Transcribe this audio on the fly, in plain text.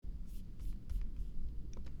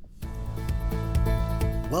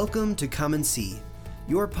Welcome to Come and See,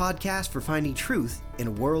 your podcast for finding truth in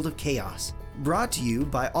a world of chaos. Brought to you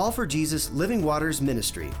by All for Jesus Living Waters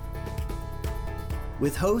Ministry.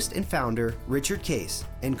 With host and founder Richard Case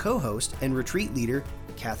and co-host and retreat leader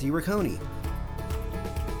Kathy Riccone.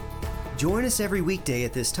 Join us every weekday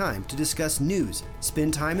at this time to discuss news,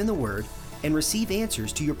 spend time in the Word, and receive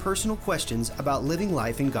answers to your personal questions about living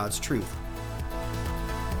life in God's truth.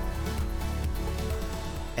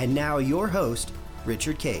 And now your host,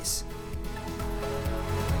 Richard Case.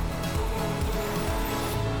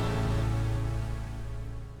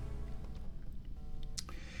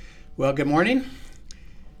 Well, good morning.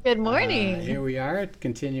 Good morning. Here we are,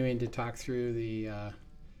 continuing to talk through the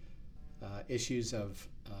issues of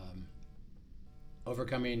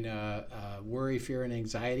overcoming worry, fear, and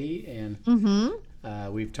anxiety.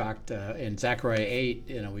 And we've talked in Zechariah 8.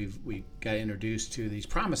 We got introduced to these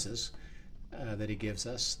promises that He gives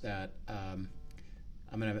us that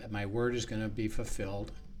my word is going to be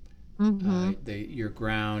fulfilled. Your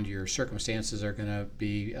ground, your circumstances are going to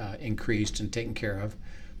be increased and taken care of.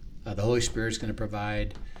 The Holy Spirit is going to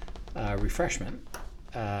provide refreshment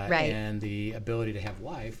and the ability to have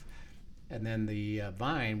life, and then the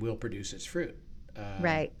vine will produce its fruit.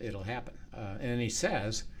 It'll happen. And He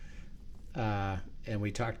says, and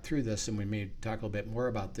we talked through this, and we may talk a little bit more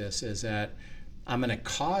about this, is that I'm going to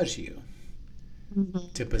cause you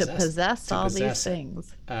to possess all these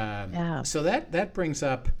things. So that brings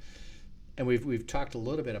up, and we've talked a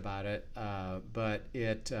little bit about it, but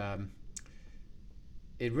it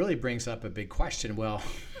really brings up a big question. Well,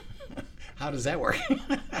 how does that work?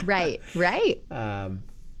 Right.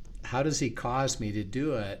 How does He cause me to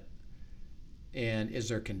do it? And is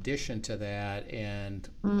there a condition to that? And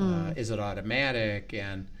is it automatic?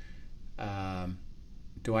 And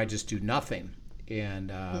do I just do nothing?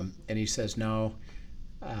 And He says, no,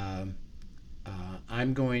 I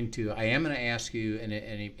am going to ask you,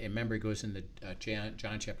 and remember, He goes into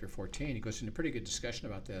John chapter 14, He goes into a pretty good discussion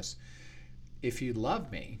about this. If you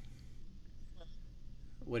love me,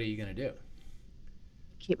 what are you going to do?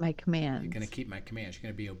 Keep my commands. You're going to keep my commands.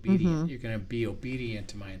 You're going to be obedient. You're going to be obedient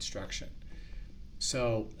to my instruction.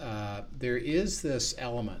 So there is this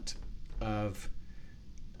element of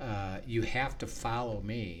you have to follow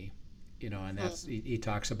me. And that's he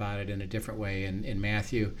talks about it in a different way in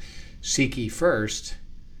Matthew. Seek ye first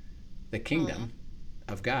the kingdom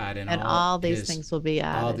of God, and all these things will be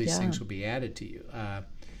added. All these things will be added to you.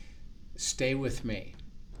 Stay with me.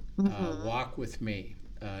 Walk with me.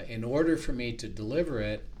 In order for me to deliver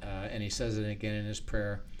it, and He says it again in His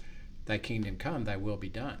prayer, Thy kingdom come, Thy will be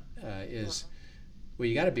done. Well,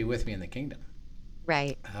 you got to be with me in the kingdom.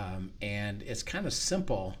 Right. And it's kind of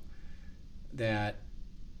simple that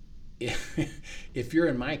if you're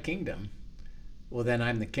in my kingdom, well, then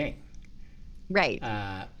I'm the king. Right.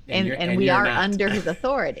 And we are not. under His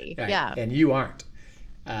authority. Right. Yeah. And you aren't.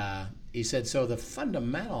 He said, so the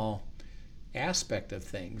fundamental aspect of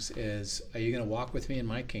things is, are you going to walk with me in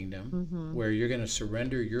my kingdom, where you're going to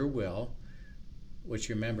surrender your will, which,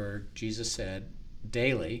 remember, Jesus said,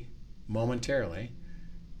 daily, momentarily,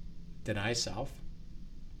 deny self,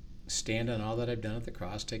 stand on all that I've done at the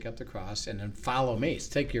cross, take up the cross, and then follow me. So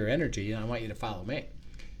take your energy, and I want you to follow me.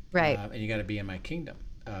 Right. And you got to be in my kingdom,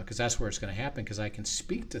 because that's where it's going to happen, because I can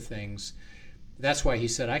speak to things. That's why He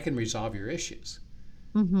said, I can resolve your issues,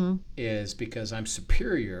 is because I'm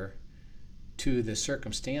superior to the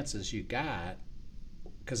circumstances you got.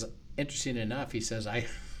 Because interesting enough, He says,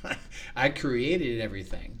 I created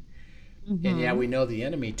everything. And yeah, we know the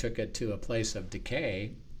enemy took it to a place of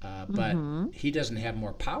decay, but he doesn't have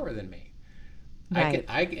more power than me. Right.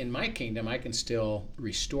 In my kingdom, I can still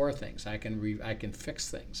restore things. I can fix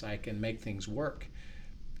things. I can make things work,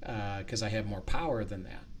 because I have more power than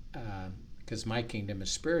that. Because my kingdom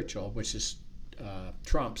is spiritual, which is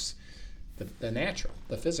trumps the natural,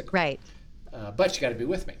 the physical. Right. But you got to be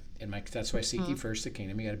with me. That's why I seek ye first the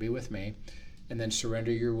kingdom. You got to be with me, and then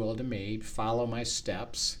surrender your will to me. Follow my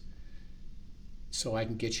steps, so I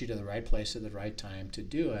can get you to the right place at the right time to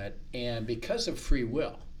do it. And because of free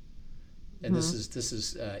will, and this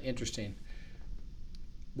is interesting,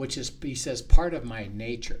 which is, He says, part of my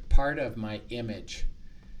nature, part of my image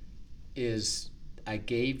is I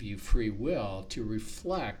gave you free will to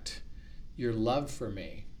reflect your love for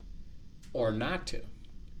me, or not to.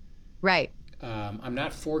 Right. I'm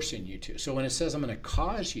not forcing you to. So when it says I'm going to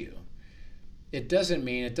cause you, it doesn't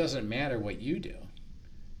mean it doesn't matter what you do.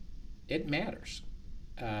 It matters.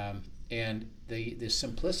 And the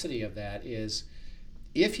simplicity of that is,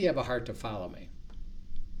 if you have a heart to follow me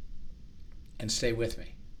and stay with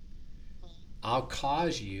me, I'll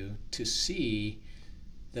cause you to see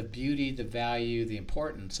the beauty, the value, the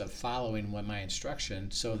importance of following my instruction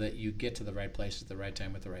so that you get to the right place at the right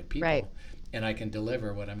time with the right people. Right. And I can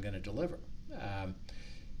deliver what I'm going to deliver.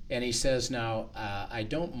 And he says, now, I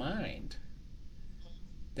don't mind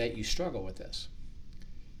that you struggle with this.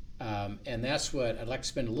 And that's what I'd like to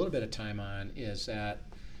spend a little bit of time on, is that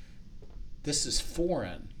this is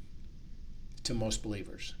foreign to most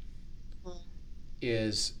believers.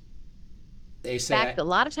 Is they say, in fact, a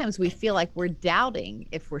lot of times we feel like we're doubting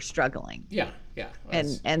if we're struggling. Yeah.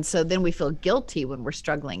 Well, And so then we feel guilty when we're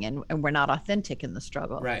struggling and we're not authentic in the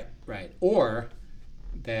struggle. Right. Or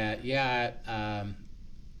that,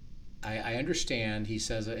 I understand. He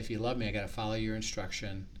says, if you love me, I got to follow your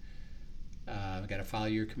instruction. I got to follow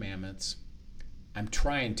your commandments. I'm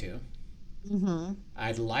trying to. Mm-hmm.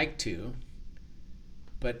 I'd like to,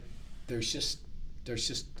 but there's just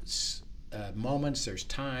moments, there's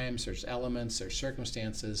times, there's elements, there's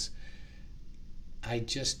circumstances. I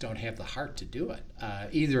just don't have the heart to do it.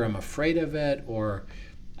 Either I'm afraid of it, or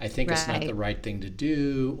I think it's not the right thing to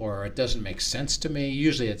do, or it doesn't make sense to me.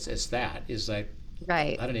 Usually it's that, is like,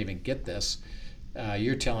 I don't even get this.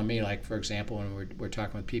 You're telling me, like, for example, when we're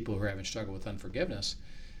talking with people who are having struggled with unforgiveness,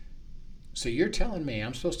 so you're telling me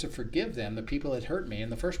I'm supposed to forgive them, the people that hurt me in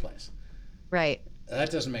the first place. Right.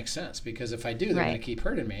 That doesn't make sense, because if I do, they're going to keep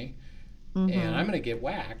hurting me, Mm-hmm. and I'm going to get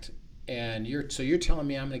whacked. And you're telling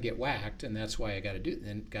me I'm going to get whacked, and that's why I got to do it.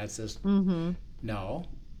 And God says, Mm-hmm. no.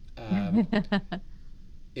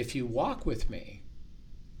 If you walk with me,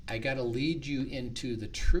 I got to lead you into the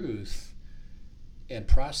truth and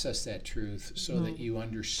process that truth so that you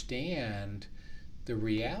understand the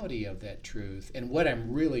reality of that truth. And what I'm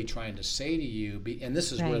really trying to say to you, and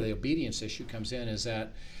this is where the obedience issue comes in, is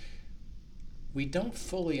that we don't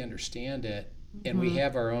fully understand it, and we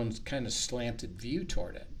have our own kind of slanted view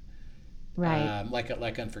toward it.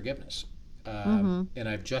 Like unforgiveness. And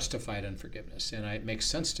I've justified unforgiveness, and it makes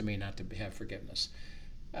sense to me not to have forgiveness.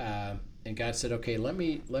 And God said, okay, let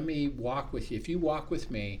me walk with you. If you walk with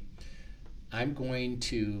me, I'm going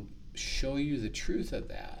to show you the truth of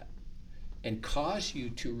that and cause you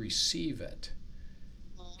to receive it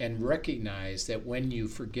and recognize that when you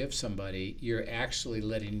forgive somebody, you're actually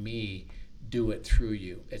letting me do it through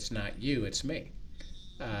you. It's not you, it's me.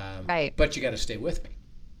 But you got to stay with me.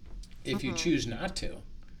 If you choose not to,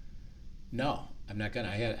 no, I'm not gonna.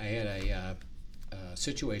 I had a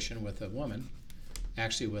situation with a woman,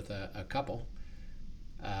 actually with a couple,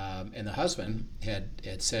 and the husband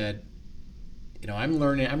had said, I'm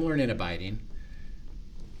learning abiding.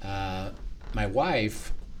 My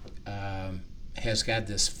wife has got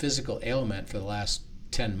this physical ailment for the last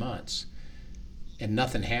 10 months, and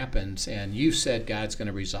nothing happens. And you said God's going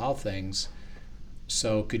to resolve things,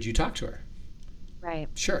 so could you talk to her? Right.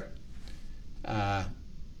 Sure.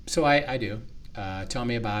 So I do. Tell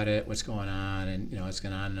me about it, what's going on, and it's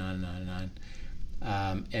going on and on and on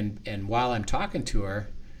and on. And while I'm talking to her,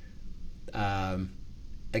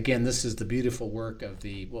 again, this is the beautiful work of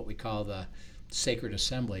what we call the sacred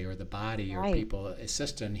assembly, or the body, or people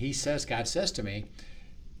assist. And God says to me,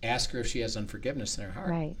 ask her if she has unforgiveness in her heart.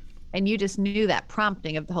 Right. And you just knew that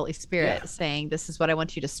prompting of the Holy Spirit saying, this is what I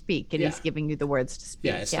want you to speak. And he's giving you the words to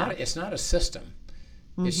speak. It's not a system.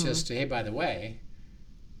 It's just, hey, by the way,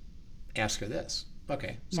 ask her this.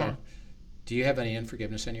 Okay, so do you have any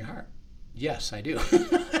unforgiveness in your heart? Yes, I do.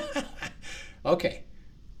 Okay.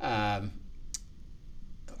 All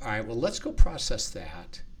right, well, let's go process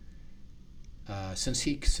that.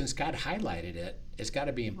 Since God highlighted it, it's got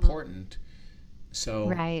to be important.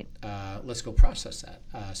 So let's go process that.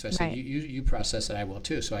 So I said, you process it, I will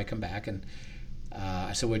too. So I come back and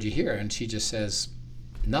I said, what'd you hear? And she just says,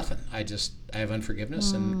 nothing. I have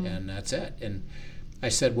unforgiveness and that's it. And I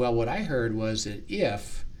said, well, what I heard was that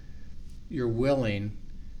if you're willing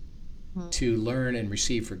to learn and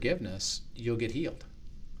receive forgiveness, you'll get healed.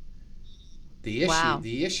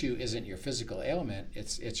 The issue isn't your physical ailment,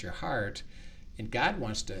 it's your heart. And God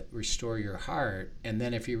wants to restore your heart. And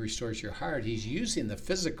then if he restores your heart, he's using the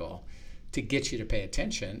physical to get you to pay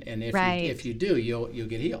attention. And if you do, you'll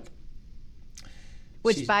get healed.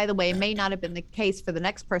 Which, by the way, may not have been the case for the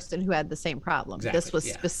next person who had the same problem. Exactly, this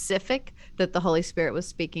was specific, that the Holy Spirit was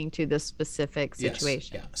speaking to this specific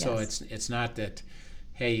situation. Yes. So it's not that,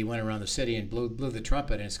 hey, you went around the city and blew the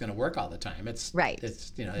trumpet and it's going to work all the time. It's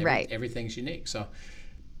everything's unique. So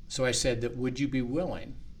I said that, would you be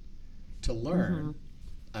willing to learn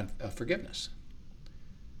on forgiveness?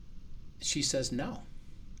 She says no.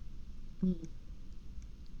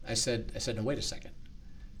 I said, no, wait a second.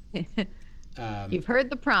 You've heard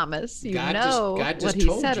the promise. God what he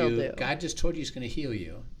said he'll do. God just told you he's going to heal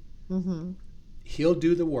you. He'll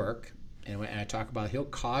do the work. And when I talk about he'll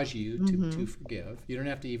cause you to forgive. You don't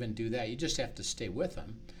have to even do that. You just have to stay with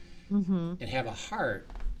him and have a heart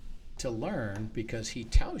to learn, because he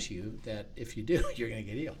tells you that if you do, you're going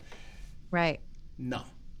to get healed. Right. No,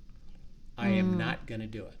 I am not going to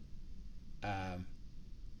do it.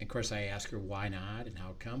 Of course, I ask her why not and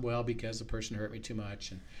how come. Well, because the person hurt me too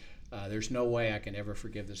much, and there's no way I can ever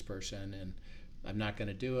forgive this person, and I'm not going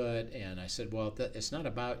to do it. And I said, well, it's not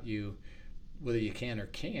about you, whether you can or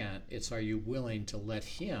can't. It's, are you willing to let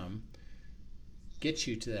him get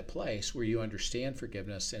you to that place where you understand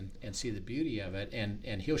forgiveness and see the beauty of it,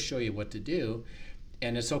 and he'll show you what to do.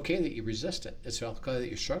 And it's okay that you resist it. It's okay that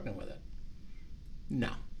you're struggling with it.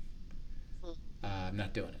 No, I'm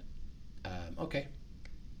not doing it. Okay.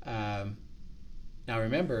 Now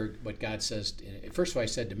remember what God says. First of all, he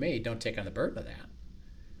said to me, don't take on the burden of that.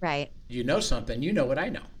 Right. You know something, you know what I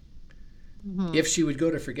know. If she would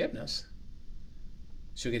go to forgiveness,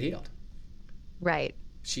 she'll get healed. Right.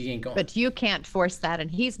 She ain't going. But you can't force that, and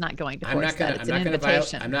he's not going to force that. It's an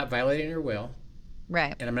invitation. I'm not violating her will.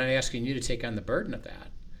 Right. And I'm not asking you to take on the burden of that,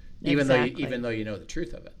 even though you know the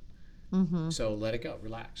truth of it. So let it go.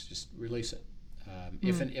 Relax. Just release it.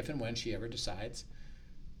 If and when she ever decides,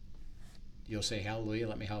 you'll say, hallelujah,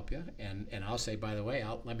 let me help you. And I'll say, by the way,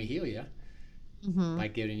 let me heal you by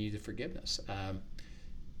giving you the forgiveness.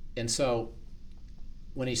 And so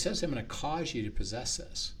when he says, I'm going to cause you to possess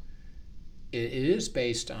this, it is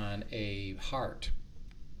based on a heart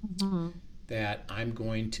that I'm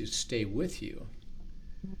going to stay with you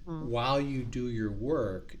while you do your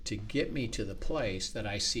work to get me to the place that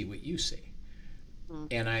I see what you see.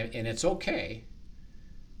 And it's okay.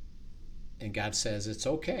 And God says it's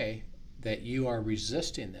okay that you are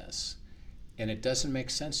resisting this and it doesn't make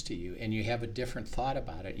sense to you, and you have a different thought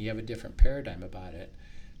about it, and you have a different paradigm about it.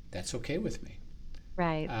 That's okay with me.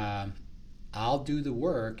 Right. I'll do the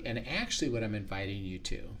work, and actually what I'm inviting you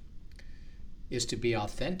to is to be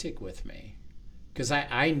authentic with me, because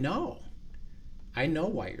I know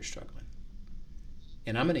why you're struggling,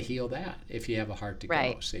 and I'm going to heal that if you have a heart to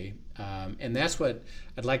go, see? And that's what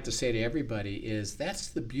I'd like to say to everybody is that's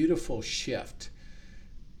the beautiful shift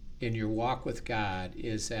in your walk with God,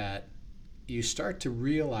 is that you start to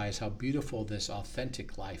realize how beautiful this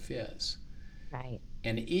authentic life is. Right.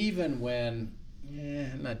 And even when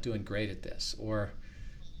I'm not doing great at this, or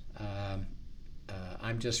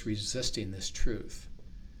I'm just resisting this truth,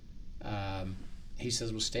 he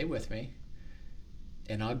says, well, stay with me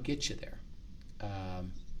and I'll get you there.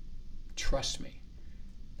 Trust me.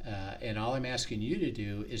 And all I'm asking you to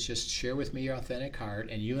do is just share with me your authentic heart,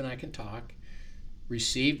 and you and I can talk.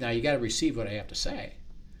 Receive. Now you got to receive what I have to say,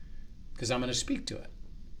 because I'm going to speak to it.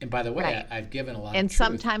 And by the way, I've given a lot of truth. And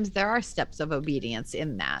sometimes there are steps of obedience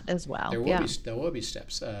in that as well. There will be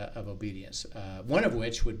steps of obedience. One of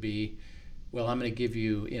which would be, well, I'm going to give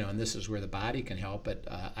you, and this is where the body can help, but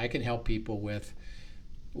I can help people with,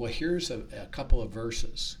 well, here's a couple of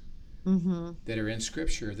verses that are in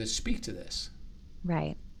Scripture that speak to this.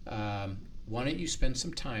 Right. Why don't you spend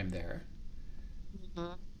some time there?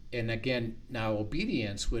 And again, now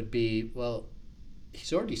obedience would be, well,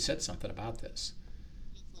 he's already said something about this.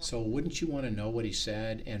 So wouldn't you want to know what he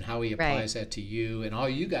said and how he applies that to you? And all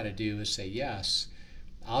you got to do is say, yes,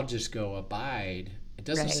 I'll just go abide. It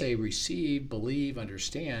doesn't say receive, believe,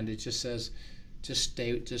 understand. It just says, just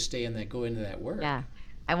stay in that, go into that word. Yeah.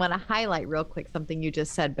 I want to highlight real quick something you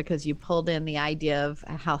just said, because you pulled in the idea of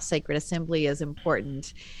how sacred assembly is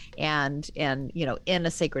important. And in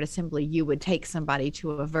a sacred assembly, you would take somebody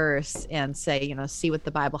to a verse and say, see what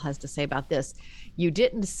the Bible has to say about this. You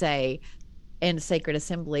didn't say, in sacred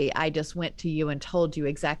assembly, I just went to you and told you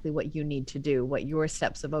exactly what you need to do, what your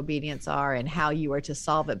steps of obedience are, and how you are to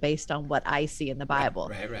solve it based on what I see in the Bible.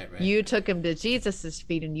 Right. You took them to Jesus's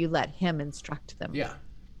feet and you let him instruct them. Yeah.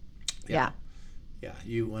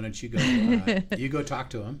 Why don't you go? You go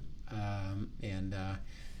talk to him, and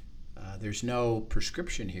there's no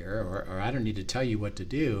prescription here, or I don't need to tell you what to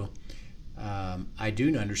do. I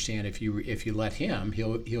do understand if you let him,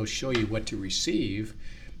 he'll show you what to receive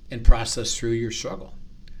and process through your struggle.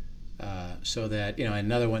 So that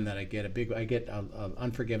another one that I get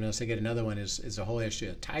unforgiveness. I get another one is the whole issue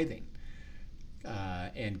of tithing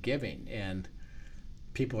and giving, and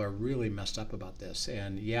people are really messed up about this.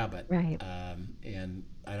 And and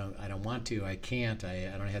I don't want to. I can't.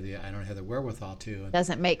 I don't have the wherewithal to. It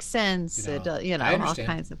doesn't make sense. I understand. All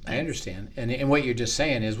kinds of things. I understand. And what you're just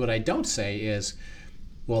saying is, what I don't say is,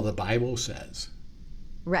 well, the Bible says.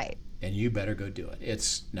 Right. And you better go do it.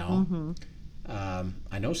 It's no.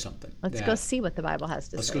 I know something. Let's go see what the Bible has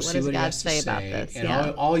to say. Let's go what see does what God he has say to about say. this? And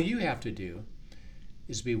all you have to do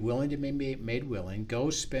is be willing to be made willing. Go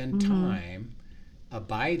spend time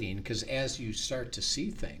abiding, because as you start to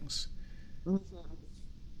see things,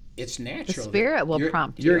 it's natural. The Spirit will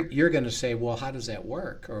prompt you. You're going to say, well, how does that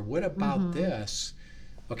work? Or what about this?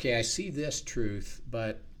 Okay, I see this truth,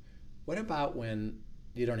 but what about when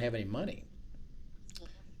you don't have any money?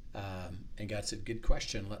 And God said, good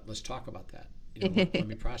question. Let's talk about that. Let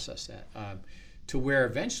me process that. To where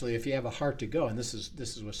eventually, if you have a heart to go, and this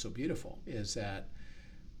is what's so beautiful, is that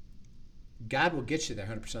God will get you there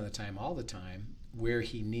 100% of the time, all the time, where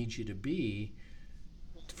He needs you to be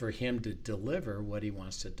for Him to deliver what He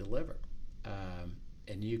wants to deliver.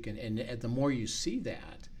 And you can, and the more you see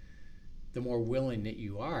that, the more willing that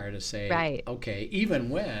you are to say, right. Okay, even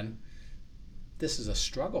when this is a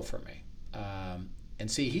struggle for me. And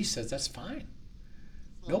see, He says, that's fine.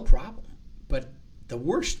 No problem. But the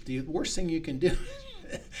worst thing you can do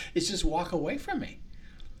is just walk away from me.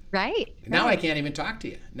 Right. Now I can't even talk to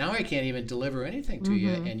you. Now I can't even deliver anything to you.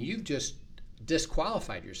 And you've just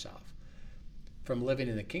disqualified yourself from living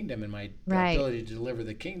in the kingdom and my ability to deliver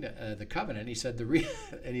the kingdom, the covenant. He said,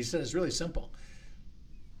 and he said, it's really simple.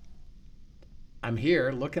 I'm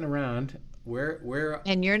here looking around. Where?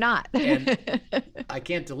 And you're not. And I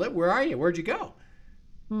can't deliver. Where are you? Where'd you go?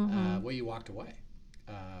 Well, you walked away.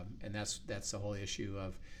 And that's the whole issue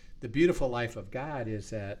of the beautiful life of God, is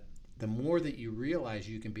that the more that you realize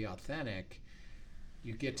you can be authentic,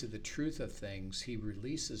 you get to the truth of things. He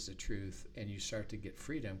releases the truth, and you start to get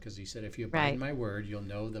freedom, because He said, if you abide in my word, you'll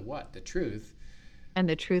know the truth. And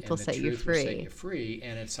the truth will set you free. Will set you free,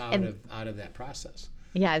 and it's out of that process.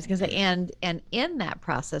 Yeah, I was going to say, and in that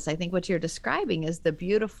process, I think what you're describing is the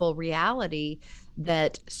beautiful reality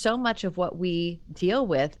that so much of what we deal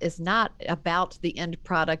with is not about the end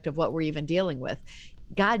product of what we're even dealing with.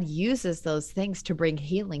 God uses those things to bring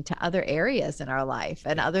healing to other areas in our life,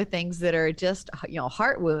 and other things that are just,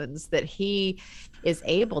 heart wounds, that He is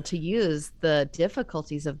able to use the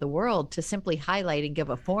difficulties of the world to simply highlight and give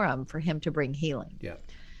a forum for Him to bring healing. Yep.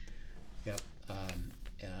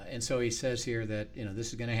 And so He says here that, this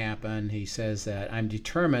is going to happen. He says that I'm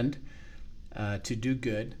determined to do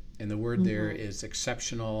good. And the word there is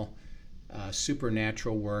exceptional,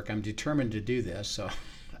 supernatural work. I'm determined to do this. So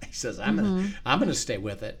He says, I'm gonna stay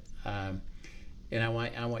with it. And I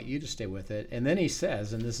want you to stay with it. And then He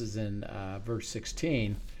says, and this is in verse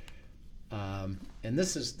 16, and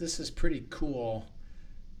this is pretty cool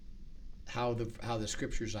how the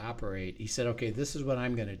scriptures operate. He said, okay, this is what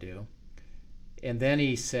I'm going to do. And then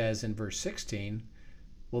He says in verse 16,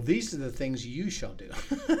 well, these are the things you shall do.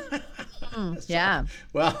 Yeah.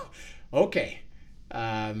 Well, okay.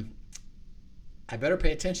 I better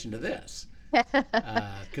pay attention to this.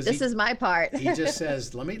 Because this is my part. He just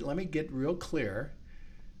says, let me get real clear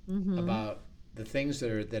about the things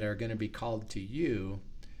that are going to be called to you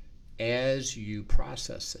as you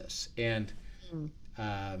process this. And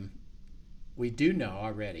we do know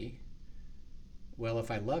already, well,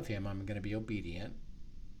 if I love Him, I'm going to be obedient.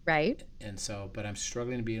 Right. And so, but I'm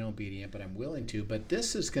struggling to be obedient, but I'm willing to. But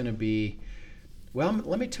this is going to be, well,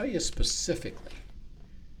 let me tell you specifically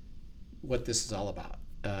what this is all about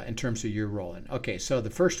in terms of your role in. Okay, so the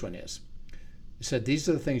first one is, it said, these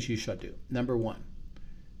are the things you shall do. Number one,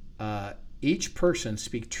 each person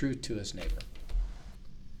speak truth to his neighbor.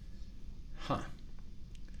 Well,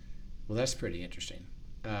 that's pretty interesting.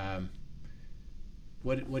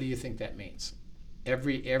 What do you think that means?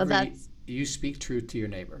 You speak truth to your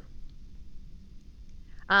neighbor.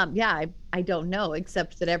 Yeah, I don't know,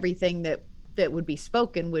 except that everything that would be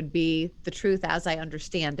spoken would be the truth as I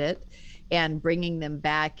understand it, and bringing them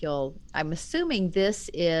back. I'm assuming this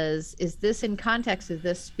is this in context? Is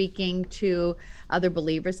this speaking to other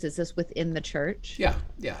believers? Is this within the church? Yeah.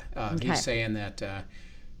 Okay. He's saying that,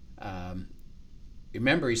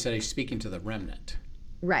 remember, he said he's speaking to the remnant.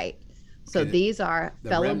 Right. So these are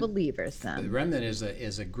fellow believers then. The remnant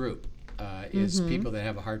is a group, is people that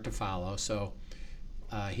have a heart to follow. So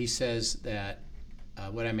he says that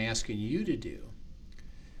what I'm asking you to do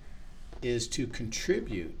is to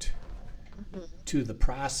contribute to the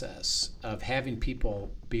process of having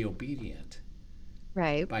people be obedient,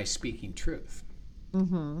 right, by speaking truth.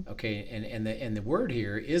 Okay, and the word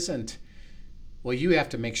here isn't, well, you have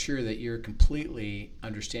to make sure that you're completely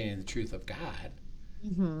understanding the truth of God.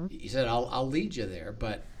 He said, I'll lead you there,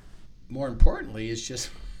 but more importantly is just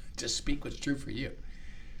speak what's true for you.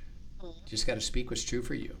 Just got to speak what's true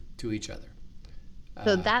for you to each other.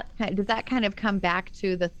 So does that kind of come back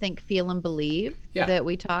to the think, feel, and believe that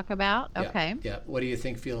we talk about? Okay. Yeah. What do you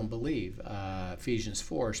think, feel, and believe? Ephesians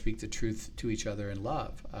 4, speak the truth to each other in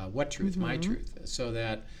love. What truth? My truth. So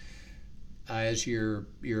that as you're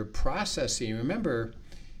processing, remember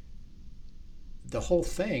the whole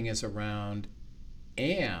thing is around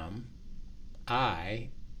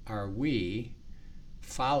are we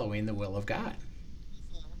following the will of God?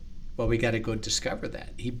 Well, we got to go discover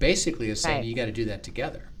that. He basically is saying you got to do that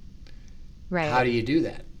together. Right. How do you do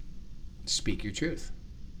that? Speak your truth.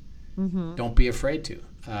 Mm-hmm. Don't be afraid to.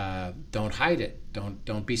 Don't hide it.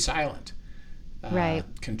 Don't be silent.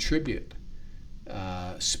 Contribute.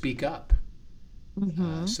 Speak up.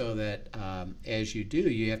 Mm-hmm. So that as you do,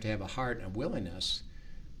 you have to have a heart and a willingness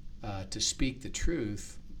to speak the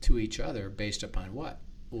truth to each other based upon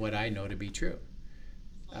what I know to be true.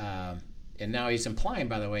 And now he's implying,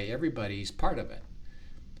 by the way, everybody's part of it.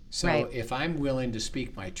 So if I'm willing to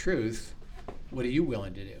speak my truth, what are you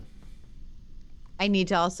willing to do? I need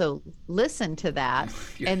to also listen to that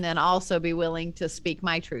and then also be willing to speak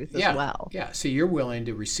my truth as well. Yeah. So you're willing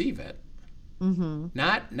to receive it. Mm-hmm.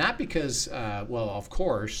 Not because, of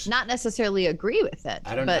course. Not necessarily agree with it,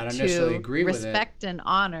 I don't necessarily agree with it. Respect and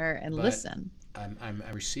honor and listen. I'm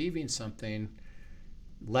receiving something.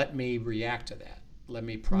 Let me react to that. Let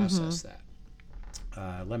me process that.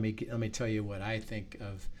 Let me tell you what I think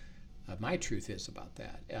of my truth is about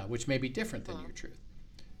that, which may be different than your truth.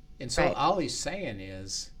 And so all he's saying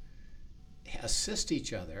is assist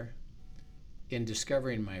each other in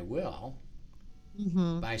discovering my will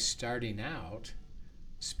by starting out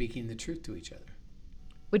speaking the truth to each other.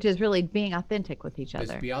 Which is really being authentic with each other.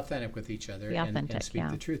 Just be authentic with each other and speak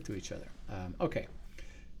the truth to each other. Okay.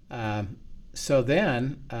 So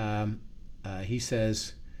then he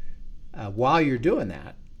says, while you're doing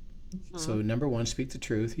that, so number one, speak the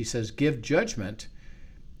truth. He says, give judgment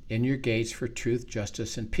in your gates for truth,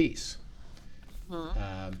 justice, and peace.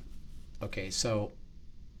 Okay, so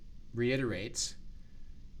reiterates,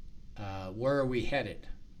 where are we headed?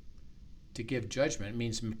 To give judgment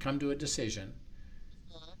means come to a decision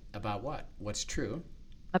about what? What's true.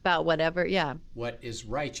 About whatever, what is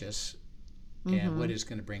righteous, and what is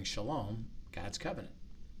going to bring shalom, God's covenant,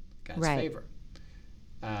 God's favor.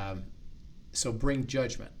 So bring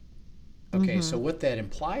judgment. Okay, so what that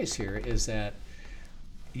implies here is that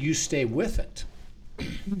you stay with it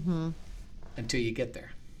until you get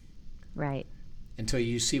there. Right. Until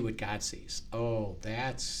you see what God sees. Oh,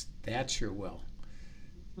 that's your will.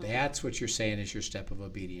 That's what you're saying is your step of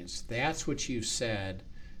obedience. That's what you've said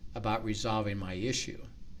about resolving my issue.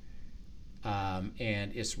 And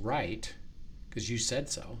it's right because you said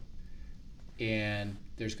so. And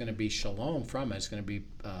there's going to be shalom from it. It's going to be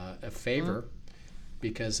a favor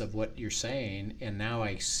because of what you're saying. And now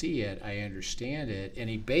I see it. I understand it. And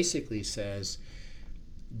he basically says,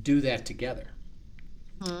 do that together.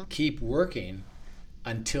 Keep working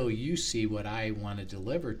until you see what I want to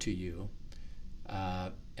deliver to you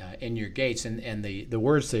in your gates. And the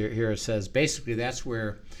words here says, basically that's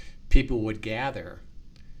where people would gather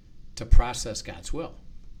to process God's will.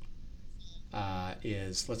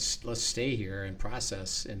 Is let's stay here and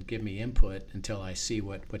process and give me input until I see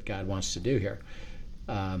what God wants to do here.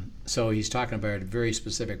 So he's talking about a very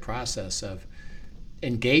specific process of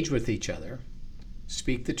engage with each other,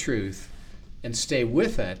 speak the truth, and stay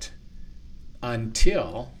with it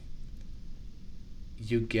until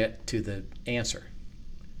you get to the answer.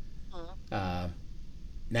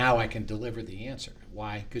 Now I can deliver the answer.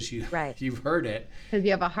 Why? Because you've heard it. Because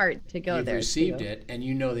you have a heart to go there. You've received it, and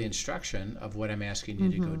you know the instruction of what I'm asking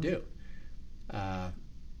you to go do.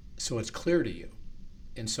 So it's clear to you.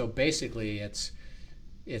 And so basically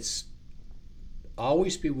it's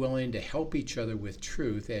always be willing to help each other with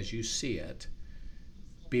truth as you see it.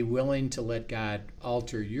 Be willing to let God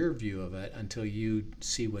alter your view of it until you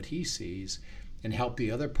see what he sees, and help the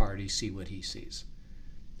other party see what he sees.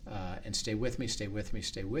 And stay with me, stay with me,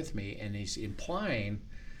 stay with me. And he's implying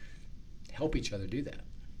help each other do that.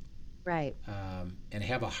 Right. And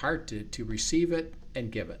have a heart to receive it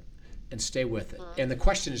and give it and stay with it. And the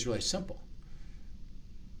question is really simple.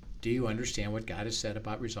 Do you understand what God has said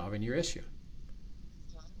about resolving your issue?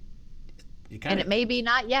 And it may be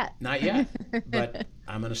not yet. Not yet, but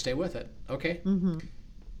I'm going to stay with it. Okay.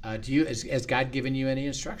 Has God given you any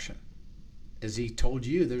instruction? Has he told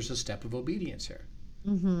you there's a step of obedience here?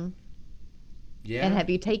 Yeah. And have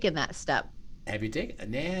you taken that step? Have you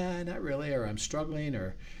taken? Nah, not really. Or I'm struggling.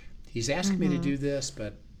 Or he's asking me to do this,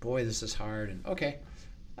 but boy, this is hard. And okay,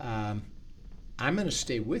 I'm going to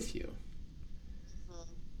stay with you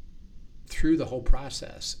through the whole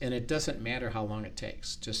process, and it doesn't matter how long it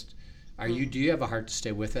takes. Just do you have a heart to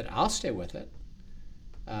stay with it? I'll stay with it,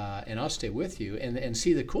 and I'll stay with you. And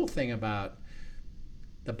see, the cool thing about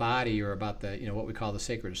the body, or about the what we call the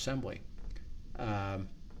sacred assembly,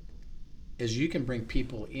 is you can bring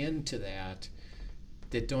people into that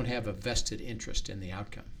don't have a vested interest in the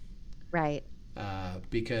outcome. Right.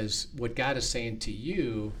 Because what God is saying to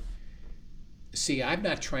you, see, I'm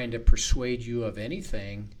not trying to persuade you of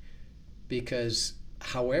anything, because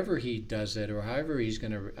however he does it or however he's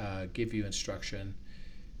going to give you instruction,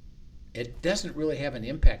 it doesn't really have an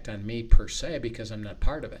impact on me per se, because I'm not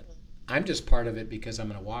part of it. I'm just part of it because I'm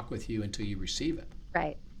going to walk with you until you receive it.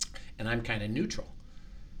 Right. And I'm kind of neutral.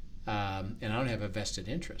 And I don't have a vested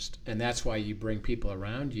interest. And that's why you bring people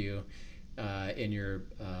around you in your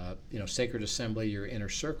sacred assembly, your inner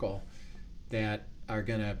circle, that are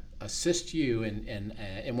going to assist you.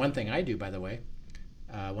 And one thing I do, by the way,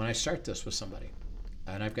 when I start this with somebody,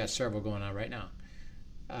 and I've got several going on right now,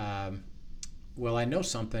 well, I know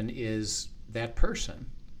something is that person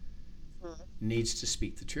needs to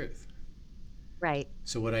speak the truth. Right.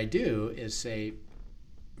 So what I do is say,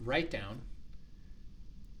 write down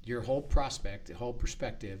your whole whole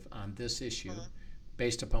perspective on this issue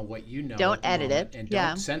based upon what you know. Don't edit it. And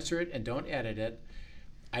don't censor it, and don't edit it.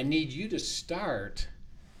 I need you to start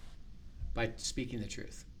by speaking the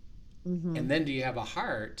truth. Mm-hmm. And then do you have a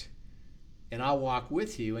heart? And I'll walk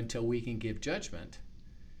with you until we can give judgment.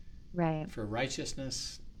 Right. For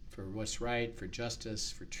righteousness, for what's right, for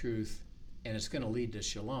justice, for truth. And it's going to lead to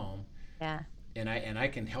shalom. Yeah. And I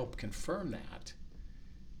can help confirm that.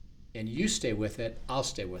 And you stay with it, I'll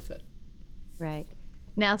stay with it. Right.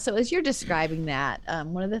 Now, so as you're describing that,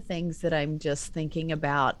 one of the things that I'm just thinking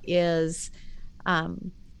about is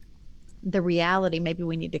the reality. Maybe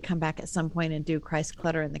we need to come back at some point and do Christ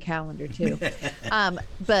Clutter in the calendar too.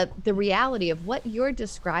 But the reality of what you're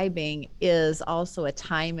describing is also a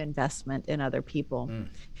time investment in other people.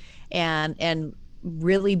 And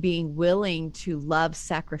really being willing to love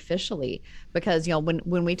sacrificially, because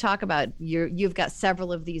when we talk about you've got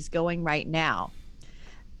several of these going right now.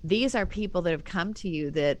 These are people that have come to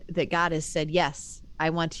you that God has said, yes,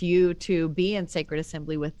 I want you to be in sacred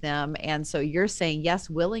assembly with them. And so you're saying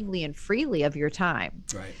yes, willingly and freely of your time.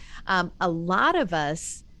 Right. A lot of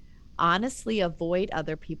us honestly avoid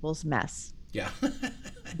other people's mess. Yeah.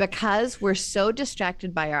 Because we're so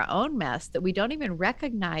distracted by our own mess that we don't even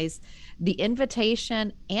recognize the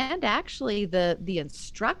invitation and actually the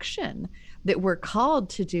instruction that we're called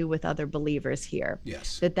to do with other believers here.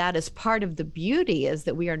 Yes. That is part of the beauty, is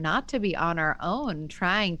that we are not to be on our own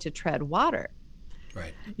trying to tread water.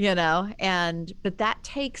 Right. But that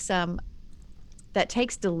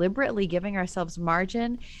takes deliberately giving ourselves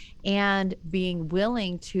margin and being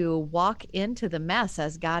willing to walk into the mess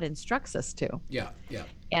as God instructs us to. Yeah, yeah.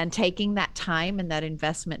 And taking that time and that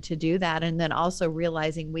investment to do that, and then also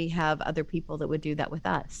realizing we have other people that would do that with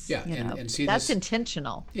us. Yeah, and see, that's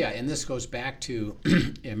intentional. Yeah, and this goes back to,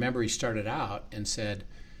 remember he started out and said,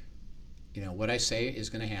 what I say is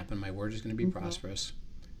going to happen. My word is going to be prosperous.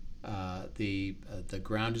 The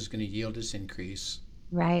ground is going to yield its increase.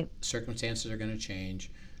 Right. Circumstances are going to change.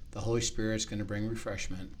 The Holy Spirit is going to bring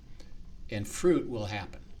refreshment, and fruit will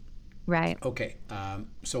happen. Right. Okay.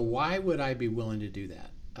 So why would I be willing to do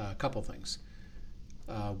that? A couple things.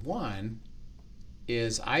 One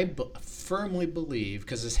is I firmly believe,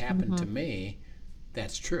 because this happened to me,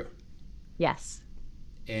 that's true. Yes.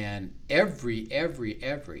 And every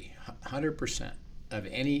 100% of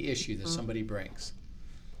any issue that somebody brings,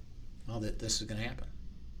 this is going to happen.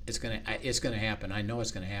 It's going to happen. I know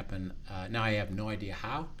it's going to happen. Now I have no idea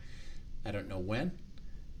how. I don't know when.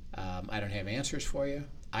 I don't have answers for you.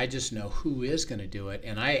 I just know who is going to do it,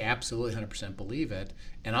 and I absolutely 100% believe it,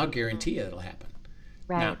 and I'll guarantee you it'll happen.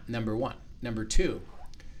 Right. Now, number one. Number two,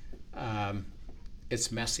 it's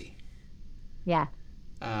messy. Yeah.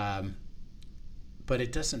 But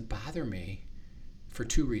it doesn't bother me for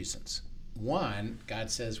two reasons. One, God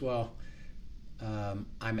says, well,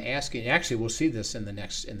 I'm asking, actually we'll see this in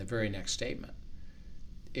the very next statement,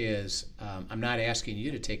 is I'm not asking you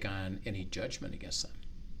to take on any judgment against them.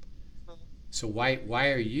 So why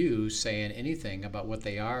are you saying anything about what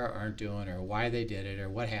they are or aren't doing, or why they did it, or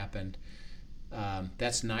what happened?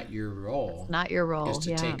 That's not your role. It's not your role. Is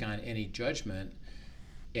to take on any judgment.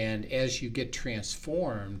 And as you get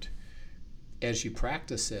transformed, as you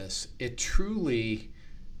practice this, it truly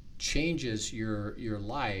changes your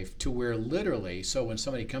life to where literally. So when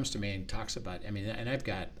somebody comes to me and talks about, and I've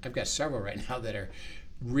got several right now that are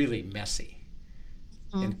really messy.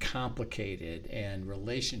 And complicated, and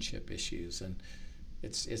relationship issues, and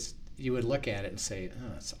it's you would look at it and say,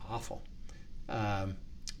 oh, it's awful.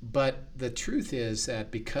 But the truth is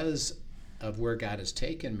that because of where God has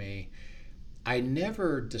taken me, I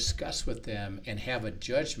never discuss with them and have a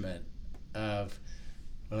judgment of,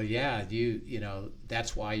 well, yeah,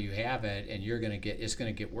 that's why you have it, and it's going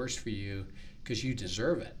to get worse for you because you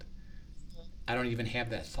deserve it. I don't even have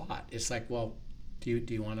that thought. It's like, well, do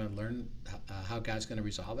you want to learn how God's going to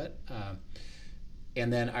resolve it?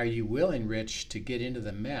 And then, are you willing, Rich, to get into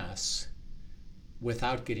the mess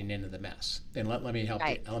without getting into the mess? And let me help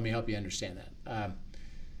you. Let me help you understand that.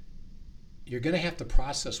 You're going to have to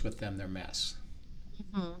process with them their mess,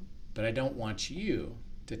 but I don't want you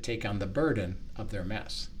to take on the burden of their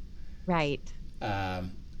mess. Right.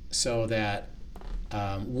 So that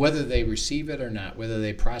whether they receive it or not, whether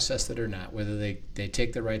they process it or not, whether they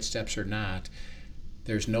take the right steps or not,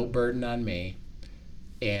 there's no burden on me,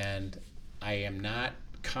 and I am not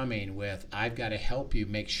coming with, I've got to help you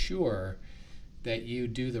make sure that you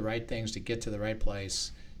do the right things to get to the right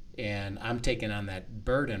place, and I'm taking on that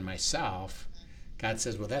burden myself. God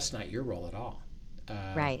says, well, that's not your role at all.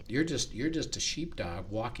 Right. You're just a sheepdog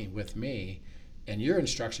walking with me, and your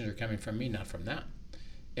instructions are coming from me, not from them.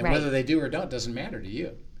 And whether they do or don't doesn't matter to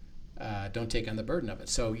you. Don't take on the burden of it.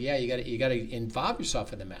 So yeah, you got to involve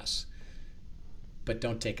yourself in the mess, but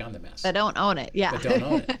don't take on the mess. But don't own it. Yeah. But don't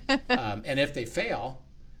own it. And if they fail,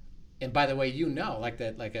 and by the way, like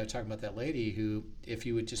I was talking about that lady who, if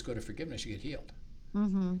you would just go to forgiveness, you get healed.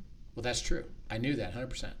 Mm-hmm. Well, that's true. I knew that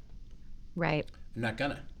 100%. Right. I'm not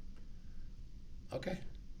gonna. Okay.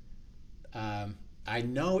 I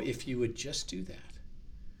know if you would just do that,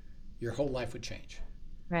 your whole life would change.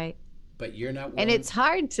 Right. But you're not willing. And it's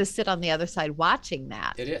hard to sit on the other side watching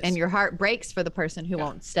that. It is. And your heart breaks for the person who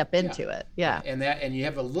won't step into it. Yeah. And you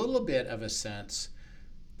have a little bit of a sense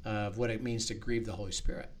of what it means to grieve the Holy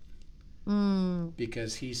Spirit.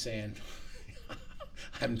 Because he's saying,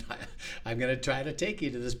 I'm going to try to take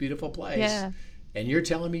you to this beautiful place. Yeah. And you're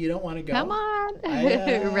telling me you don't want to go? Come on.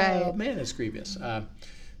 Right. Oh, man, it's grievous.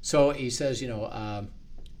 So he says, yeah,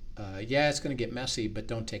 it's going to get messy, but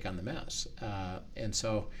don't take on the mess. And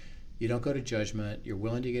so you don't go to judgment. You're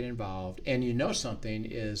willing to get involved. And something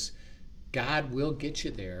is God will get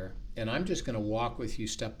you there. And I'm just going to walk with you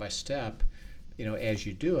step by step, as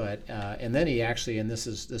you do it. And then he actually, and this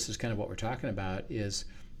is kind of what we're talking about, is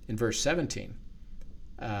in verse 17.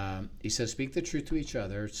 He says, speak the truth to each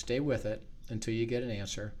other. Stay with it until you get an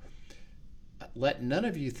answer. Let none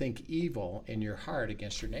of you think evil in your heart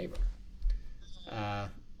against your neighbor.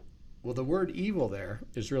 Well, the word evil there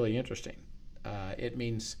is really interesting. It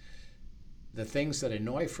means the things that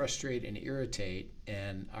annoy, frustrate, and irritate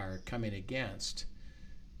and are coming against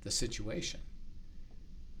the situation.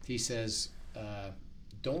 He says,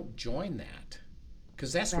 don't join that,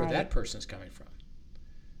 because that's where that person's coming from.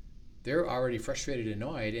 They're already frustrated,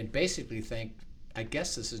 annoyed, and basically think, I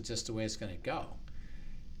guess this is just the way it's going to go.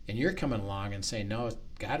 And you're coming along and saying, no,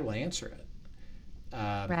 God will answer it.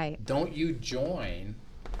 Don't you join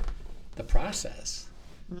the process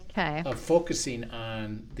of focusing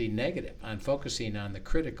on the negative, on focusing on the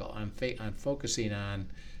critical, on focusing on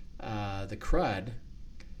the crud,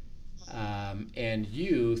 and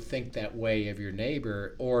you think that way of your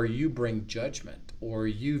neighbor, or you bring judgment, or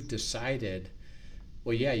you've decided,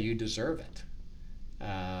 well, yeah, you deserve it,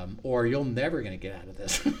 or you're never going to get out of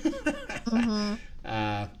this.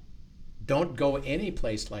 Don't go any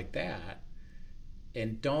place like that,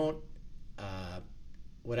 and don't,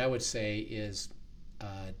 what I would say is,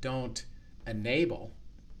 don't enable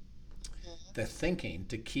the thinking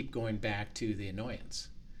to keep going back to the annoyance,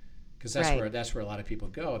 because that's where a lot of people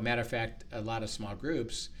go. As a matter of fact, a lot of small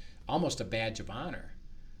groups, almost a badge of honor,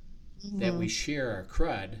 that we share our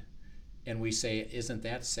crud, and we say, isn't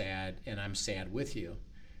that sad? And I'm sad with you.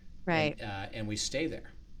 Right. And we stay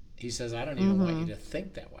there. He says, I don't even want you to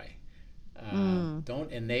think that way.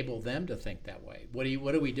 Don't enable them to think that way.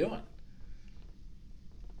 What are we doing?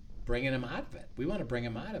 Bringing them out of it. We want to bring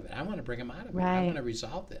them out of it. I want to bring them out of it. I want to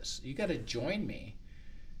resolve this. You got to join me.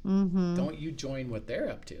 Don't you join what they're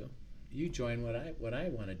up to. You join what I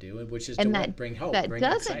want to do, which is to bring hope. That bring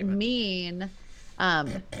doesn't excitement. mean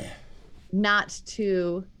not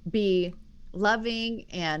to be loving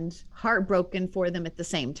and heartbroken for them at the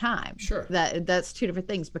same time. Sure. That's two different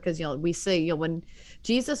things, because we say, when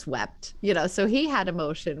Jesus wept, so he had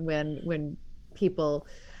emotion when people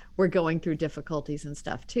were going through difficulties and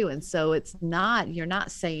stuff too. And so you're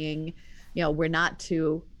not saying, we're not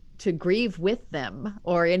to grieve with them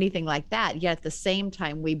or anything like that. Yet at the same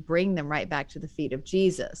time, we bring them right back to the feet of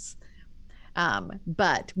Jesus.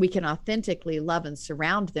 But we can authentically love and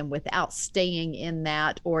surround them without staying in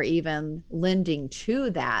that, or even lending to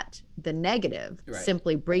that, the negative,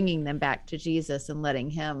 simply bringing them back to Jesus and letting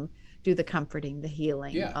him do the comforting, the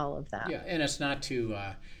healing, all of that. Yeah. And it's not to,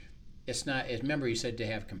 remember you said to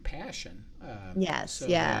have compassion. Yes. So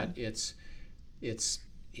that it's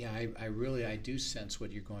yeah, I do sense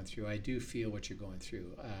what you're going through. I do feel what you're going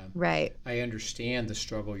through. Right. I understand the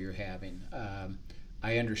struggle you're having.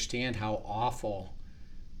 I understand how awful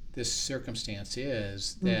this circumstance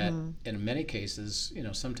is, that in many cases,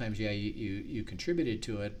 sometimes, yeah, you contributed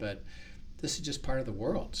to it, but this is just part of the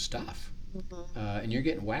world stuff. And you're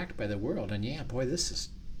getting whacked by the world. And yeah, boy, this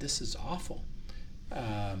is awful.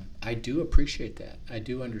 I do appreciate that. I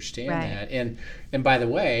do understand that. And by the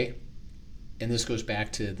way, and this goes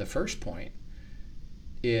back to the first point,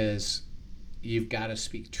 is you've got to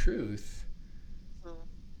speak truth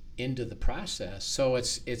into the process. So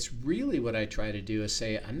it's really what I try to do is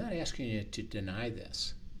say, I'm not asking you to deny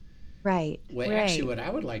this. Right. Actually, what I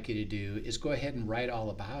would like you to do is go ahead and write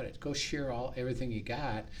all about it. Go share everything you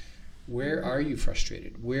got. Where are you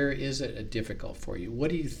frustrated? Where is it difficult for you?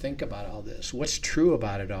 What do you think about all this? What's true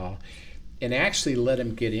about it all? And actually let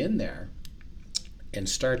him get in there and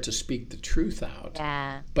start to speak the truth out.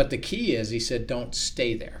 Yeah. But the key is, he said, don't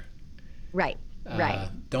stay there. Right.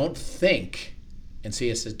 Don't think, and see,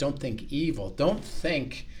 it says, don't think evil. Don't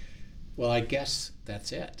think, well, I guess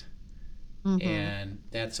that's it. And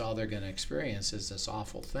that's all they're going to experience is this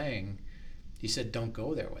awful thing. He said, don't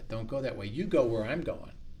go there. Don't go that way. You go where I'm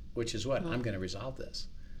going, which is what? I'm going to resolve this.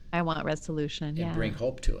 I want resolution. And bring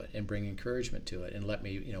hope to it, and bring encouragement to it, and let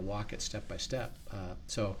me, walk it step by step.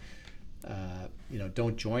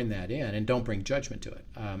 Don't join that in, and don't bring judgment to it.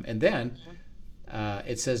 And then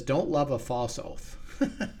it says, don't love a false oath.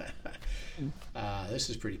 This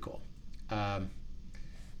is pretty cool.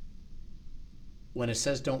 When it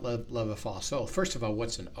says don't love a false oath, first of all,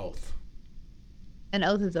 what's an oath? An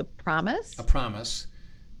oath is a promise. A promise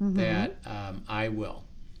that I will.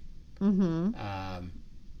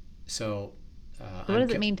 So what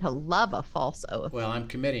does it mean to love a false oath? Well, I'm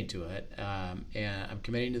committing to it, and I'm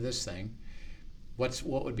committing to this thing. What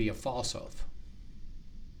would be a false oath?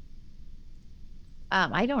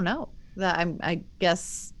 I don't know. I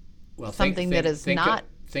guess something that is not.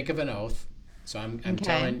 Think of an oath. So I'm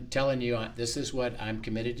telling you, this is what I'm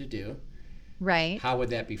committed to do. Right. How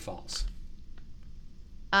would that be false?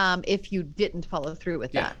 If you didn't follow through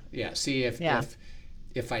with that. Yeah. See,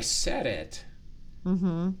 if I said it,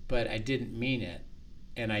 but I didn't mean it,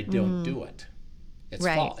 and I don't do it, it's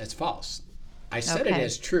false. It's false. I said it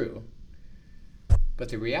as true, but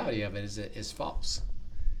the reality of it is false.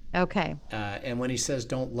 Okay. And when he says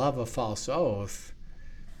don't love a false oath,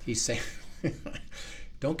 he's saying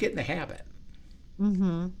don't get in the habit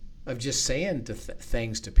of just saying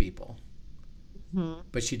things to people,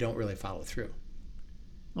 but you don't really follow through.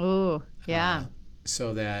 Oh, yeah.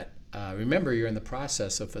 So that, remember, you're in the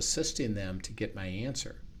process of assisting them to get my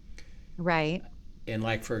answer. Right. And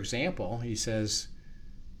like, for example, he says,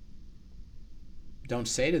 don't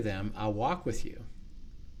say to them, I'll walk with you.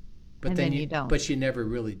 But then you don't. But you never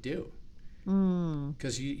really do.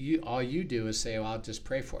 Because you all you do is say, well, I'll just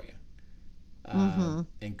pray for you.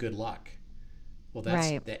 And good luck. Well,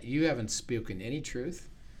 that's that you haven't spoken any truth.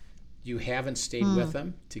 You haven't stayed with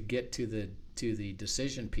them to get to the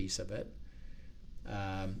decision piece of it.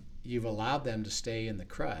 You've allowed them to stay in the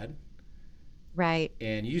crud. Right.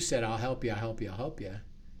 And you said, I'll help you,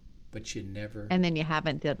 but you never. And then you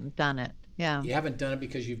haven't done it. Yeah. You haven't done it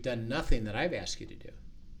because you've done nothing that I've asked you to do.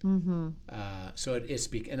 So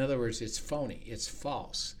in other words, it's phony. It's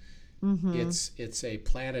false. It's a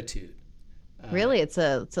platitude. Really, it's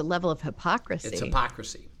a level of hypocrisy. It's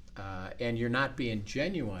hypocrisy, and you're not being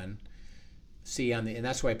genuine. See, and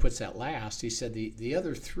that's why he puts that last. He said the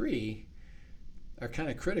other three are kind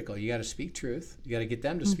of critical. You got to speak truth. You got to get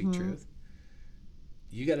them to speak truth.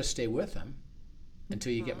 You got to stay with them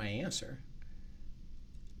until you get my answer.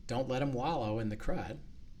 Don't let them wallow in the crud,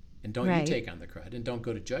 and don't you take on the crud, and don't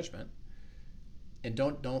go to judgment, and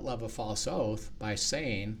don't love a false oath by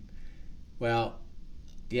saying, well,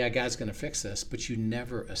 yeah, God's going to fix this, but you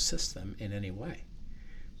never assist them in any way.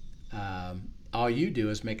 All you do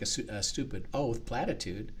is make a stupid oath,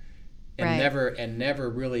 platitude, and never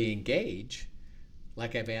really engage,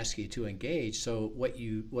 like I've asked you to engage. So what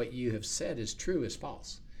you have said is true is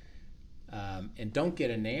false, and don't get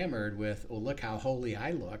enamored with, well, look how holy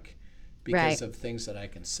I look, because of things that I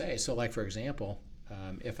can say. So, like, for example,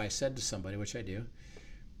 if I said to somebody, which I do,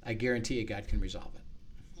 I guarantee you God can resolve it.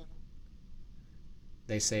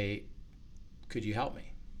 They say, could you help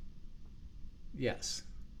me? Yes.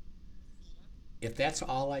 If that's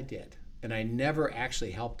all I did, and I never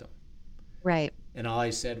actually helped them, right, and all I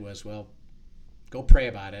said was, well, go pray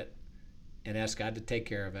about it and ask God to take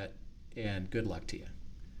care of it, and good luck to you.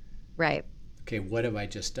 Right. Okay, what have I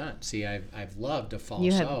just done? See, I've loved a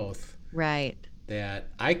false oath that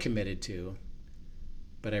I committed to,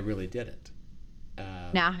 but I really didn't.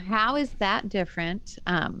 Now, how is that different?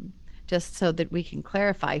 Just so that we can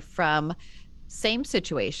clarify from same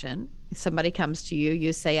situation. Somebody comes to you,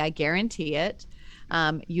 you say, I guarantee it.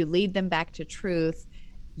 You lead them back to truth.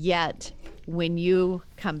 Yet when you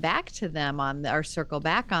come back to them or circle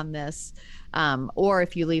back on this, or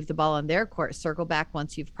if you leave the ball in their court, circle back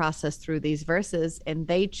once you've processed through these verses and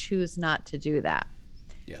they choose not to do that.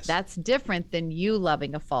 Yes. That's different than you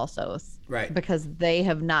loving a false oath. Right. Because they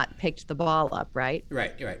have not picked the ball up, right?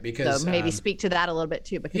 Right. Because so maybe speak to that a little bit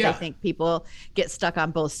too, because I think people get stuck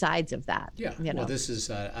on both sides of that. Yeah. You know? Well, this is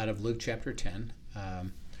out of Luke chapter 10.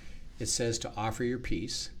 It says to offer your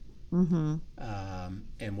peace and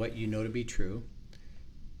what you know to be true,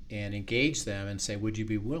 and engage them and say, would you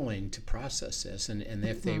be willing to process this? And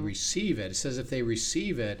if they receive it, it says if they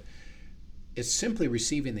receive it, it's simply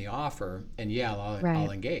receiving the offer, and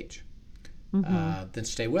I'll engage. Then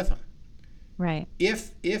stay with them. Right.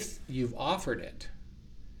 If you've offered it,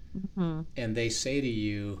 and they say to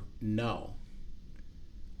you, no,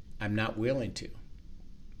 I'm not willing to,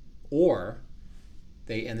 or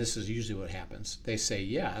and this is usually what happens, they say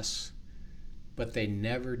yes, but they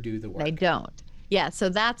never do the work. They don't. Yeah, so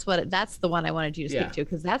that's the one I wanted you to speak to,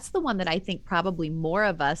 because that's the one that I think probably more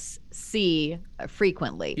of us see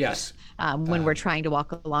frequently. Yes. When we're trying to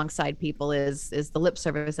walk alongside people is the lip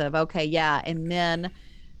service of, okay, yeah, and then,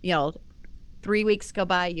 3 weeks go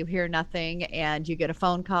by, you hear nothing, and you get a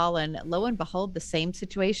phone call, and lo and behold, the same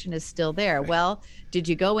situation is still there. Right. Well, did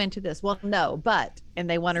you go into this? Well, no, but, and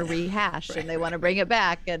they want to rehash and they want to bring it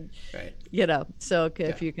back, and so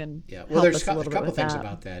if you can, well, there's a couple things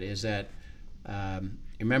about that. Is that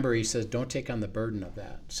remember, he says, don't take on the burden of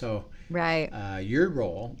that. So your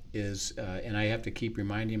role is, and I have to keep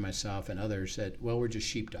reminding myself and others that, well, we're just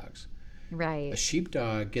sheepdogs. Right. A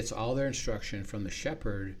sheepdog gets all their instruction from the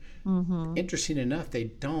shepherd. Interesting enough, they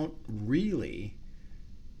don't really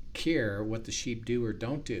care what the sheep do or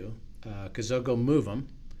don't do, because they'll go move them.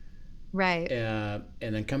 Right. And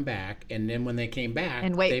then come back, and then when they came back,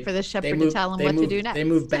 and wait for the shepherd to tell them what to do next.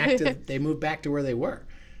 They move back to where they were.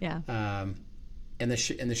 Yeah. And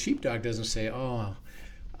the sheepdog doesn't say, "Oh,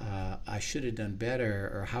 I should have done better,"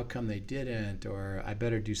 or "How come they didn't?" or "I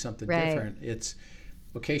better do something different." It's,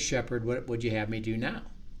 "Okay, shepherd, what would you have me do now?"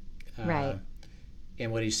 Right.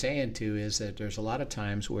 And what he's saying too is that there's a lot of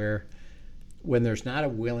times when there's not a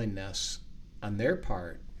willingness on their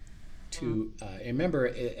part to and remember,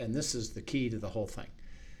 and this is the key to the whole thing,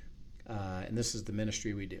 and this is the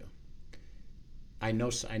ministry we do. I know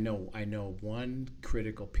one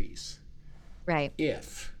critical piece. Right.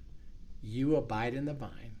 If you abide in the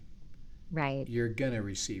vine, right, you're gonna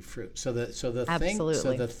receive fruit. So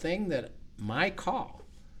the thing that my call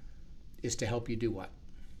is to help you do what?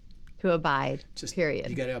 To abide. Period.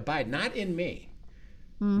 You got to abide, not in me,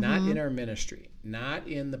 not in our ministry, not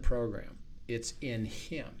in the program. It's in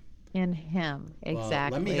Him. In Him, exactly. Well,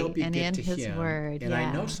 let me help you get to His Him. Word. And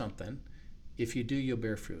I know something. If you do, you'll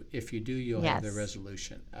bear fruit. If you do, you'll have the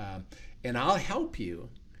resolution. And I'll help you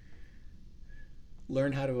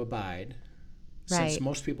learn how to abide. Since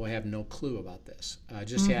most people have no clue about this. I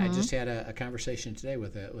just had a conversation today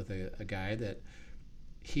with a guy that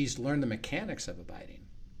he's learned the mechanics of abiding.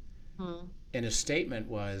 And his statement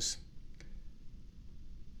was,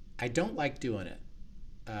 I don't like doing it.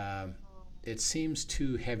 It seems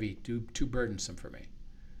too heavy, too burdensome for me.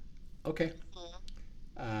 Okay.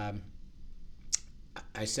 I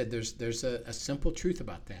said there's a simple truth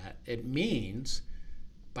about that. It means,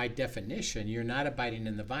 by definition, you're not abiding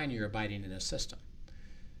in the vine, you're abiding in a system.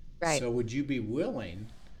 Right. So would you be willing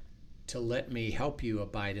to let me help you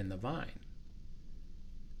abide in the vine?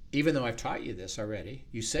 Even though I've taught you this already,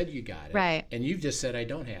 you said you got it, right? And you've just said I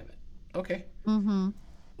don't have it. Okay.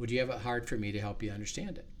 Would you have it hard for me to help you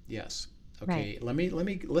understand it? Yes. Okay.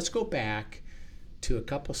 Right. Let's go back to a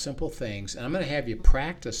couple simple things, and I'm going to have you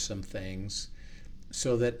practice some things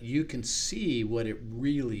so that you can see what it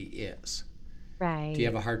really is. Right. Do you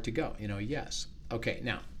have a heart to go? Yes. Okay.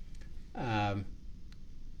 Now,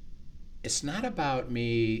 it's not about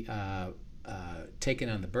me taking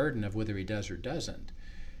on the burden of whether he does or doesn't.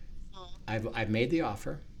 I've made the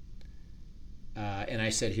offer, and I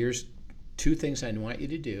said, here's 2 things I want you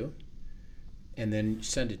to do, and then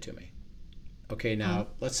send it to me. Okay, now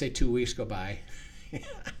let's say 2 weeks go by,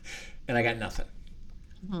 and I got nothing.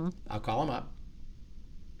 I'll call him up.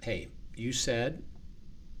 Hey, you said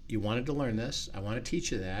you wanted to learn this. I want to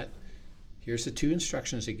teach you that. Here's the 2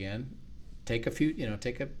 instructions again. Take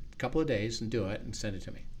a couple of days and do it and send it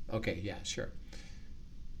to me. Okay, yeah, sure.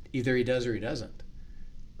 Either he does or he doesn't.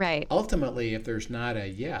 Right. Ultimately, if there's not a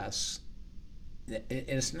yes, and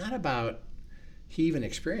it's not about he even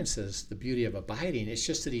experiences the beauty of abiding. It's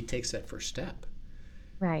just that he takes that first step.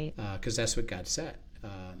 Right. Because that's what God said.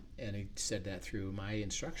 And he said that through my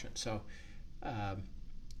instruction. So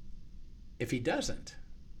if he doesn't,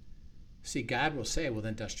 see, God will say, well,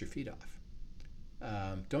 then dust your feet off.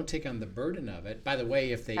 Don't take on the burden of it. By the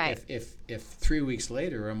way, if if 3 weeks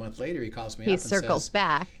later or a month later he calls me up and circles says,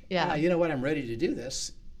 back, you know what, I'm ready to do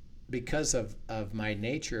this because of my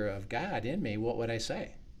nature of God in me, what would I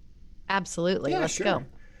say? Absolutely. Let's go.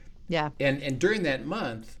 Yeah. And during that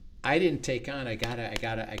month, I didn't take on, I gotta,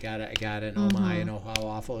 and oh my, and oh, how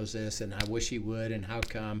awful is this, and I wish he would, and how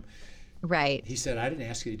come? Right. He said, I didn't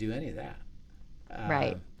ask you to do any of that.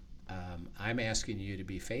 Right. I'm asking you to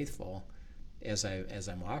be faithful as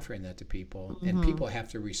I'm offering that to people, and people have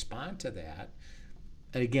to respond to that.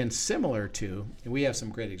 And again, similar to, and we have some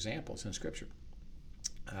great examples in Scripture.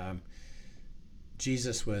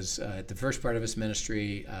 Jesus was at the first part of his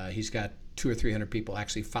ministry. He's got 200 or 300 people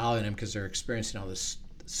actually following him because they're experiencing all this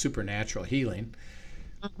supernatural healing,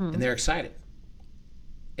 and they're excited.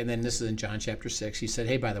 And then this is in John chapter 6. He said,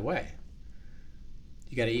 hey, by the way,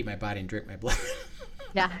 you got to eat my body and drink my blood.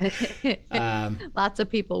 Yeah. Lots of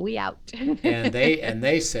people, we out. and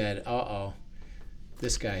they said, uh-oh,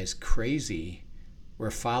 this guy's crazy.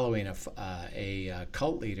 We're following a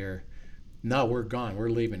cult leader. No, we're gone. We're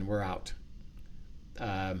leaving. We're out.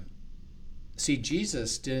 See,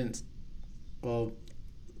 Jesus didn't, well,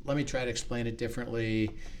 let me try to explain it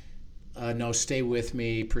differently. No, stay with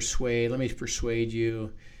me, let me persuade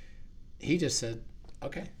you. He just said,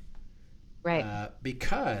 okay. Right.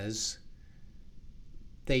 Because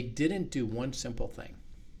they didn't do one simple thing.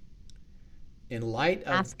 In light of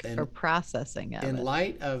ask for processing of in it.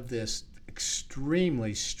 light of this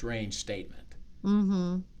extremely strange statement,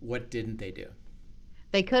 what didn't they do?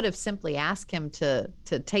 They could have simply asked him to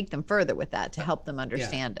take them further with that, to help them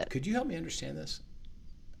understand it. Could you help me understand this?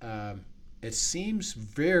 It seems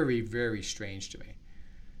very, very strange to me.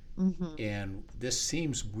 And this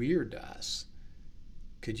seems weird to us.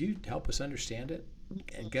 Could you help us understand it?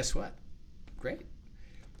 And guess what? Great.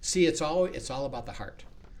 See, it's all about the heart.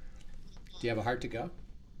 Do you have a heart to go?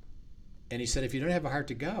 And he said, if you don't have a heart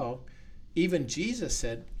to go, even Jesus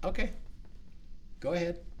said, okay, go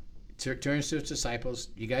ahead. Turns to his disciples,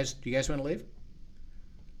 you guys want to leave?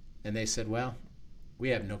 And they said, well, we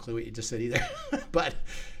have no clue what you just said either. But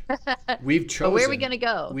we've chosen. But where are we going to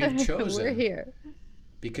go? We've chosen. We're here.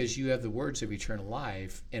 Because you have the words of eternal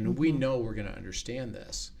life, and we know we're going to understand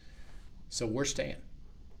this. So we're staying.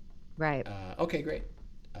 Right. Okay, great.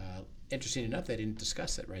 Interesting enough, they didn't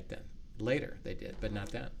discuss it right then. Later they did, but not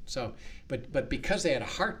then. So, but because they had a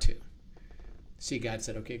heart to, see, God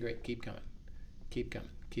said, okay, great, keep coming. Keep coming.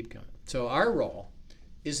 Keep coming. So our role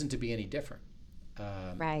isn't to be any different.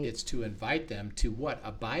 Right. It's to invite them to what?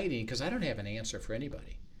 Abiding, because I don't have an answer for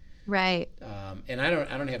anybody. Right. And I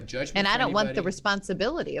don't have judgment. And for I don't anybody. want the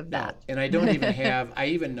responsibility of that. No. And I don't even have. I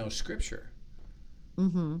even know Scripture.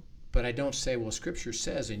 But I don't say, well, Scripture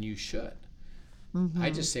says, and you should. I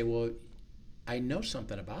just say, well, I know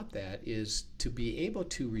something about that. Is to be able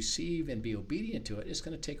to receive and be obedient to it is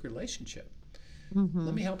going to take relationship.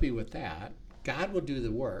 Let me help you with that. God will do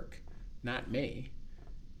the work, not me.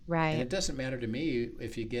 Right. And it doesn't matter to me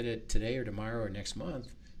if you get it today or tomorrow or next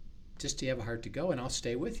month. Just do you have a heart to go, and I'll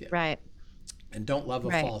stay with you. Right. And don't love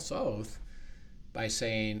a false oath by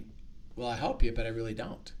saying, well, I help you, but I really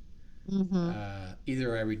don't.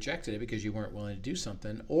 Either I rejected it because you weren't willing to do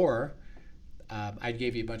something, or I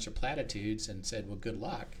gave you a bunch of platitudes and said, well, good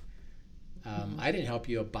luck. I didn't help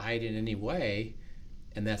you abide in any way,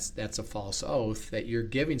 and that's a false oath that you're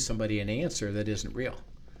giving somebody an answer that isn't real.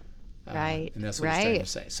 Right. And that's what he's trying to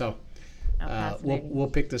say. So fascinating. we'll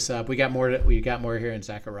pick this up. We got more here in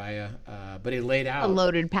Zechariah, but he laid out a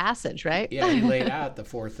loaded passage, right? Yeah, he laid out the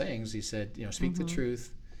 4 things. He said, speak the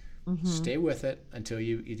truth, stay with it until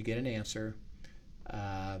you get an answer.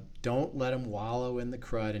 Don't let them wallow in the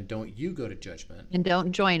crud, and don't you go to judgment. And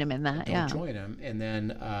don't join them in that. Don't join them. And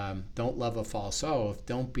then don't love a false oath.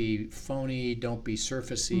 Don't be phony. Don't be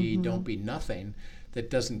surfacey. Don't be nothing that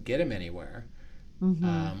doesn't get them anywhere.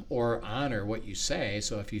 Or honor what you say.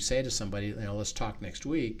 So if you say to somebody, let's talk next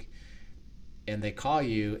week, and they call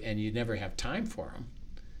you and you never have time for them,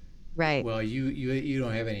 right? Well, you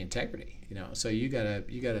don't have any integrity, So you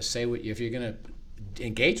gotta say what if you're gonna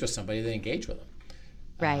engage with somebody, then engage with them,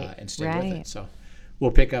 right? And stay with it. So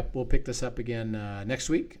we'll pick this up again next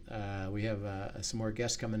week. We have some more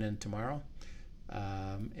guests coming in tomorrow,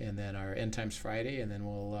 and then our End Times Friday, and then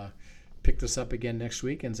we'll pick this up again next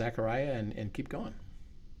week in Zechariah and keep going.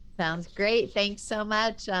 Sounds great. Thanks so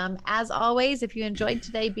much. As always, if you enjoyed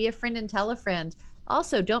today, be a friend and tell a friend.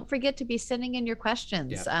 Also, don't forget to be sending in your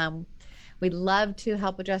questions. We'd love to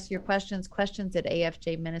help address your questions at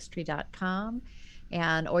afjministry.com,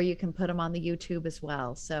 or you can put them on the YouTube as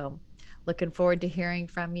well. So looking forward to hearing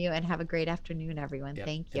from you, and have a great afternoon, everyone.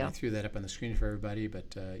 Thank you. And I threw that up on the screen for everybody, but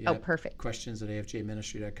perfect. Questions at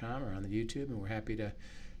afjministry.com or on the YouTube, and we're happy to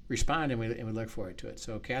respond, and we look forward to it.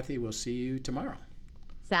 So Kathy, we'll see you tomorrow.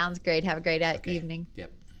 Sounds great. Have a great evening.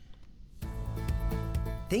 Yep.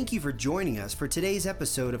 Thank you for joining us for today's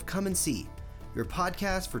episode of Come and See, your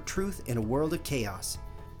podcast for truth in a world of chaos.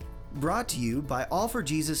 Brought to you by All for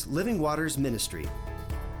Jesus Living Waters Ministry.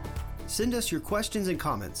 Send us your questions and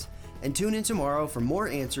comments, and tune in tomorrow for more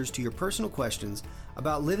answers to your personal questions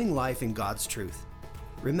about living life in God's truth.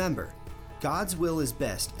 Remember, God's will is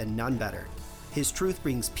best and none better. His truth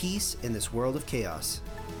brings peace in this world of chaos.